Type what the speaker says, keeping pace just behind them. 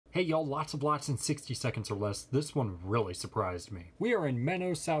Hey y'all, lots of lots in 60 seconds or less. This one really surprised me. We are in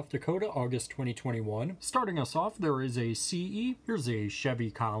Menno, South Dakota, August 2021. Starting us off, there is a CE. Here's a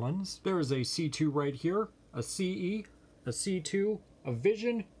Chevy Collins. There is a C2 right here, a CE, a C2, a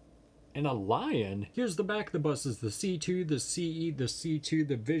Vision, and a Lion. Here's the back of the buses, the C2, the CE, the C2,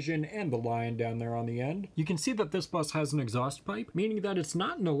 the Vision, and the Lion down there on the end. You can see that this bus has an exhaust pipe, meaning that it's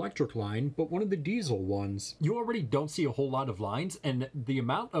not an electric line, but one of the diesel ones. You already don't see a whole lot of lines, and the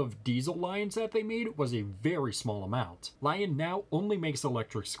amount of diesel lines that they made was a very small amount. Lion now only makes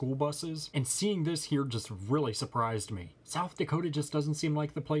electric school buses, and seeing this here just really surprised me. South Dakota just doesn't seem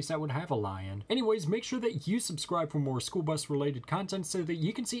like the place that would have a Lion. Anyways, make sure that you subscribe for more school bus related content so that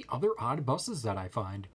you can see other odd buses that I find.